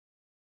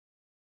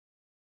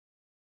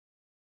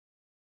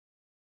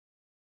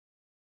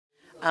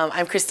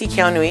I'm Christy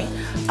Keonui.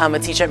 I'm a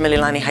teacher at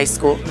Mililani High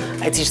School.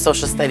 I teach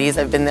social studies.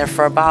 I've been there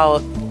for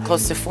about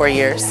close to 4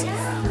 years.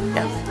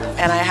 Yeah.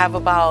 And I have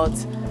about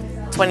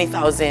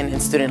 20,000 in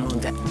student loan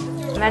debt.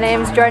 My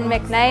name is Jordan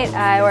McKnight.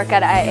 I work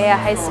at IAEA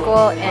High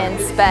School in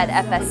SPED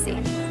FSC.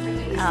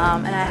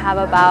 And I have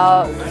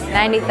about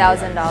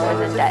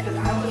 $90,000 in debt.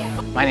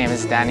 My name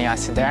is Danny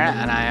Asidera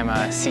and I am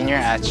a senior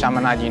at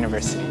Chaminade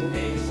University.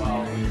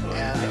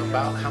 And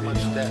about how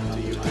much debt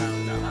do you have?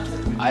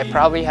 I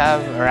probably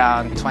have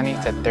around 20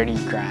 to 30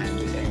 grand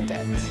in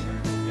debt.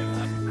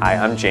 Hi,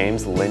 I'm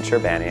James Lynch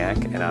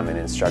Urbaniak, and I'm an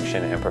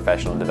Instruction and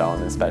Professional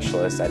Development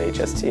Specialist at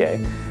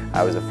HSTA.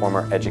 I was a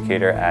former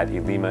educator at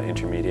Elima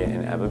Intermediate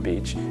in Eva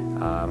Beach,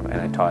 and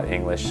I taught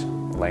English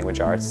Language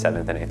Arts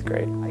 7th and 8th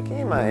grade. I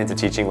came into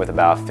teaching with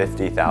about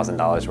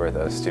 $50,000 worth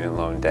of student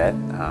loan debt.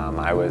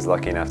 I was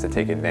lucky enough to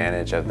take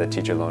advantage of the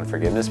Teacher Loan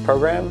Forgiveness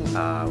Program,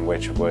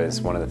 which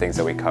was one of the things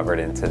that we covered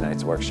in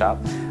tonight's workshop.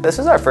 This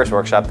was our first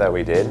workshop that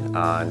we did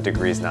on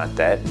Degrees Not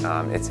Debt.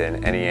 It's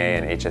an NEA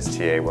and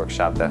HSTA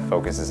workshop that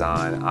focuses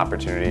on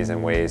opportunities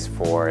and ways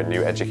for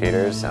new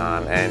educators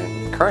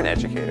and current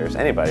educators,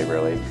 anybody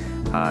really,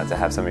 to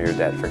have some of your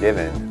debt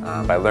forgiven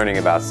by learning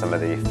about some of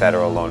the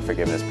federal loan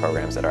forgiveness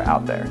programs that are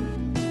out there.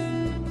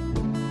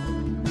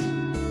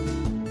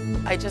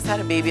 I just had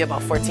a baby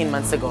about 14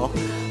 months ago,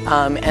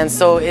 and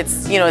so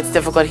it's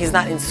difficult. He's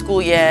not in school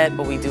yet,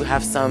 but we do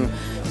have some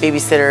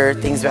babysitter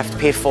things we have to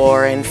pay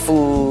for, and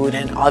food,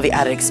 and all the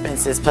added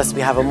expenses. Plus, we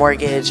have a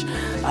mortgage.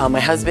 My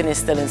husband is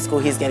still in school;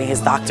 he's getting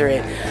his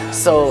doctorate,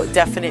 so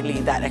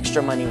definitely that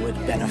extra money would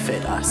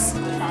benefit us.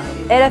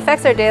 It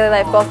affects our daily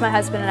life. Both my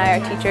husband and I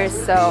are teachers,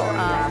 so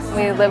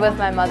we live with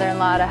my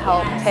mother-in-law to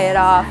help pay it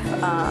off.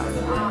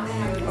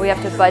 We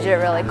have to budget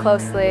really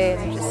closely.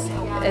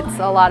 It's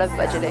a lot of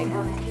budgeting.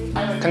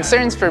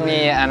 Concerns for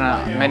me and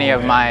many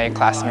of my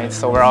classmates,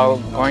 so we're all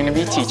going to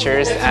be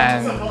teachers,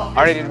 and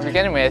already to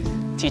begin with,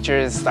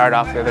 teachers start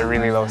off with a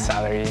really low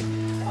salary,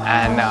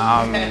 and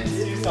a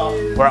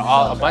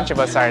bunch of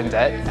us are in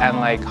debt, and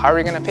how are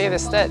we going to pay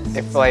this debt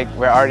if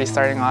we're already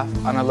starting off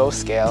on a low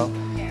scale,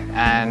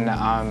 and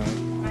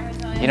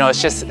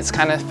it's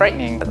kind of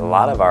frightening. A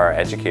lot of our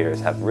educators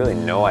have really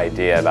no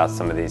idea about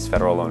some of these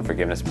federal loan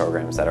forgiveness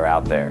programs that are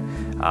out there,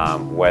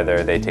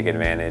 whether they take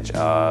advantage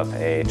of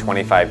a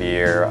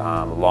 25-year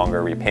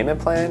longer repayment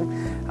plan,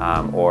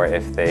 or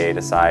if they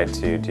decide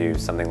to do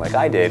something like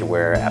I did,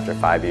 where after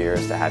 5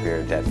 years to have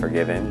your debt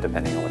forgiven,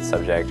 depending on what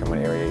subject and what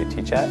area you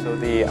teach at. So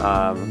the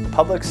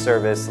Public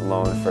Service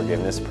Loan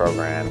Forgiveness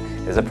Program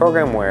is a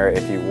program where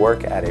if you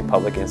work at a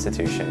public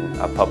institution,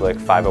 a public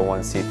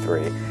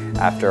 501c3,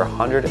 after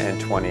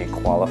 120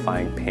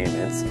 qualifying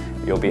payments,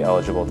 you'll be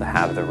eligible to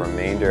have the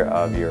remainder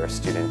of your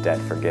student debt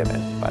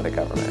forgiven by the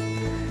government.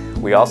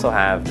 We also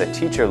have the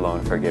Teacher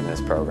Loan Forgiveness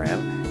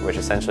Program, which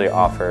essentially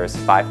offers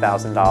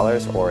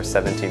 $5,000 or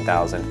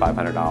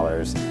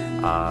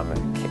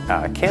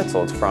 $17,500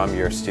 canceled from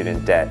your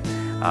student debt.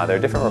 There are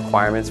different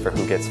requirements for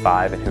who gets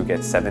 $5,000 and who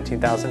gets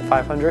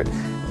 $17,500,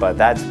 but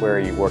that's where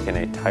you work in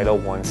a Title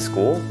I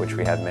school, which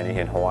we have many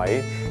in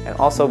Hawaii, and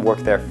also work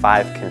there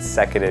 5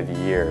 consecutive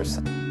years.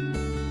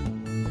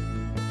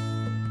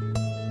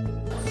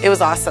 It was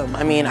awesome.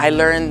 I mean, I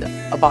learned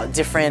about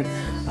different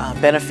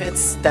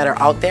benefits that are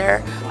out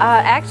there. I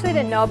actually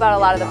didn't know about a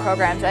lot of the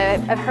programs.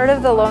 I've heard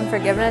of the loan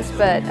forgiveness,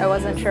 but I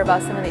wasn't sure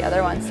about some of the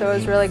other ones. So it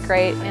was really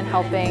great in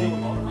helping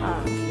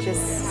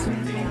just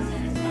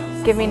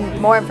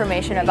giving more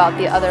information about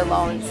the other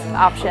loans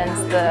options,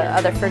 the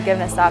other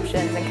forgiveness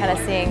options, and kind of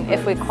seeing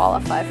if we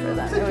qualify for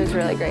them. It was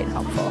really great and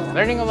helpful.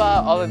 Learning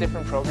about all the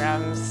different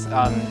programs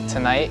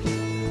tonight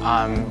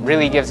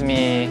really gives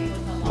me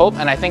hope,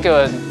 and I think it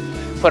would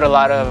put a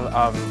lot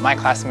of my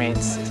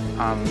classmates'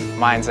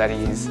 minds at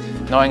ease,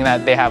 knowing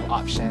that they have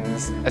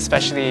options,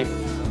 especially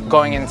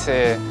going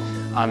into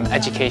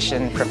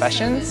education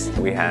professions.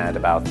 We had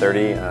about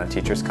 30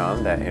 teachers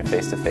come in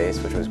face-to-face,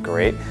 which was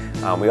great.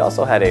 We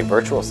also had a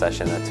virtual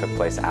session that took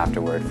place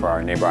afterward for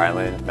our Neighbor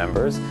Island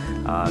members,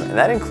 and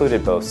that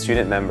included both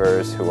student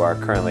members who are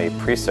currently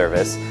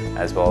pre-service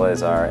as well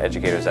as our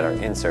educators that are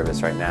in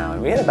service right now.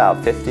 And we had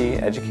about 50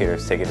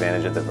 educators take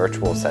advantage of the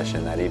virtual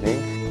session that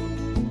evening.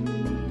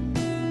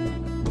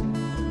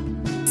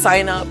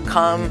 Sign up,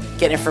 come,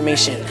 get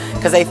information.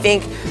 Because I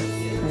think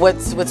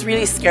what's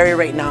really scary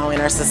right now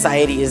in our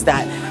society is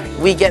that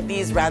we get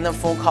these random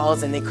phone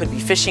calls, and they could be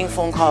phishing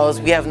phone calls.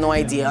 We have no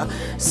idea.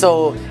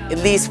 So at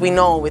least we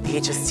know with the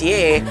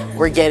HSTA,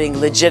 we're getting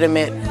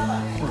legitimate,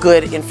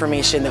 good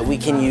information that we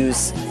can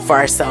use for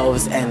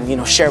ourselves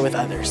and share with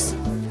others.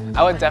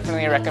 I would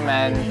definitely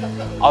recommend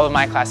all of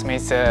my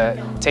classmates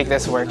to take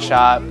this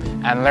workshop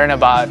and learn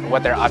about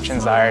what their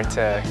options are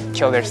to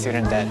kill their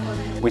student debt.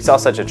 We saw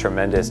such a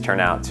tremendous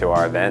turnout to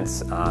our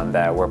events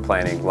that we're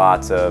planning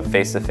lots of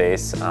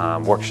face-to-face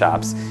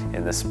workshops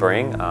in the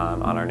spring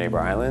on our neighbor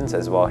islands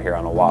as well here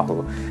on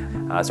Oahu.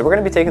 So we're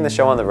going to be taking the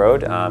show on the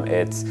road.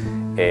 It's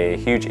a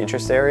huge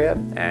interest area,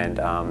 and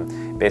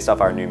based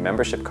off our new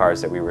membership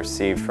cards that we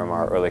received from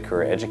our early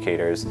career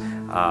educators,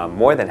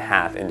 more than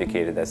half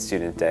indicated that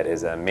student debt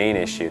is a main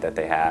issue that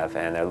they have,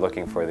 and they're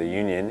looking for the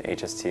union,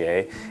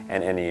 HSTA,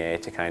 and NEA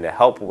to kind of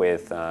help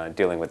with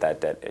dealing with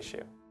that debt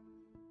issue.